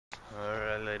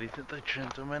ladies and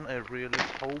gentlemen, I really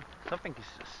hope something is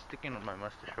sticking on my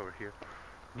mustache over here.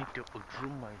 Need to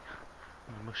groom my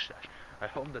mustache. I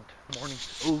hope that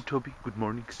mornings. Oh, Toby, good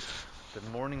morning. That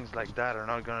mornings like that are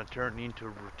not gonna turn into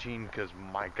routine, because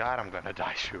my God, I'm gonna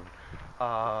die soon.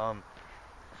 Hello,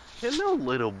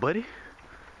 little buddy.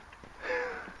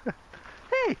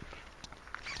 Hey,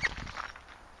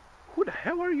 who the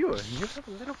hell are you? You have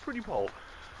a little pretty ball.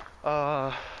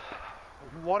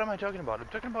 What am I talking about? I'm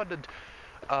talking about that.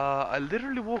 I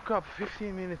literally woke up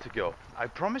 15 minutes ago. I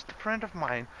promised a friend of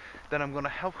mine that I'm gonna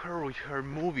help her with her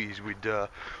movies, with the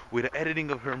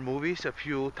editing of her movies, a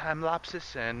few time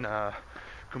lapses, and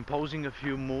composing a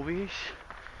few movies,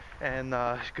 and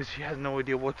because she has no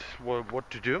idea what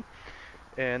to do,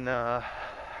 and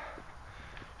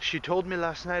she told me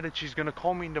last night that she's gonna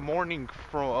call me in the morning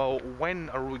from when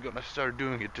are we gonna start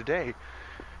doing it today,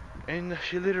 and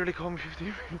she literally called me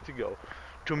 15 minutes ago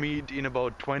to meet in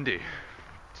about 20.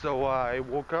 So I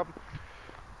woke up,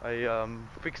 I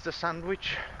fixed a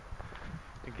sandwich,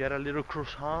 I get a little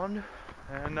croissant,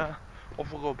 and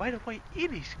off we go. By the way,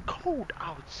 it is cold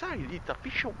outside. It's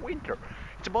official winter.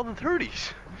 It's about the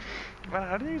 30s. But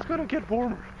I think it's gonna get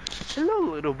warmer.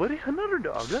 Hello, little buddy. Another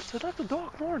dog. That's a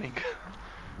dog morning.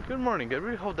 Good morning. I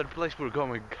really hope that place we're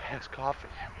going has coffee.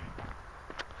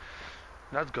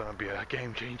 That's gonna be a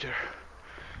game changer.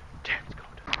 Damn, it's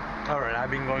cold. Alright,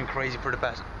 I've been going crazy for the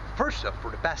past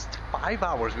 5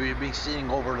 hours. We've been sitting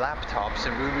over laptops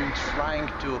and we've been trying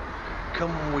to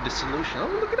come up with a solution. Oh,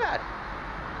 look at that!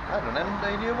 I don't have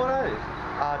any idea what that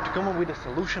is. To come up with a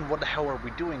solution, what the hell are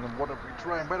we doing and what are we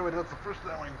trying? By the way, that's the first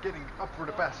time I'm getting up for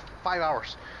the past 5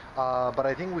 hours. But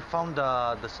I think we found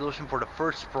the solution for the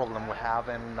first problem we have,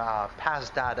 and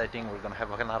past that I think we're gonna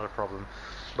have another problem.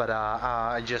 But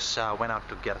I just went out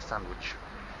to get a sandwich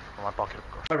from my pocket, of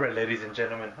course. Alright, ladies and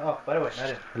gentlemen. Oh, by the way,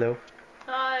 Nadia. Hello.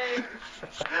 Hi.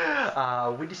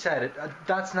 We decided,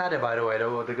 that's Nadia, by the way,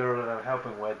 the girl that I'm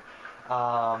helping with.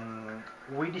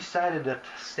 We decided that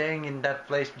staying in that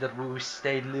place that we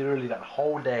stayed literally that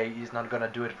whole day is not gonna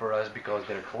do it for us, because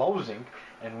they're closing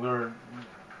and we're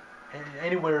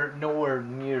nowhere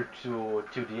near to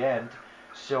the end.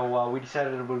 So we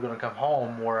decided that we're gonna come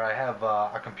home where I have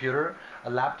a computer, a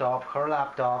laptop, her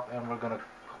laptop, and we're gonna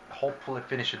hopefully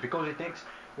finish it, because it takes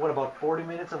about 40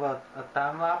 minutes of a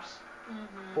time lapse.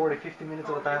 40-50 minutes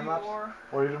of a time lapse,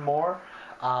 or even more.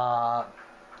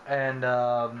 And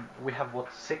we have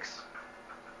what, 6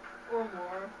 or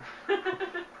more.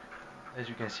 As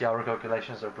you can see, our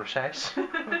calculations are precise.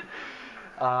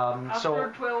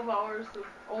 After 12 hours of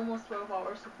almost 12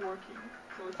 hours of working.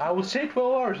 So it's I would say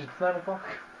 12 hours. It's 9 o'clock.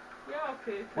 Yeah,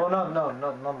 okay. Well,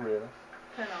 not really.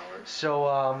 10 hours. So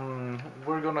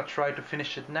we're gonna try to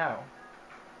finish it now.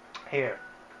 Here.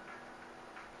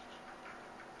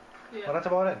 Yeah. Well, that's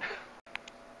about it.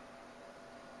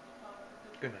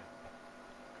 Good night.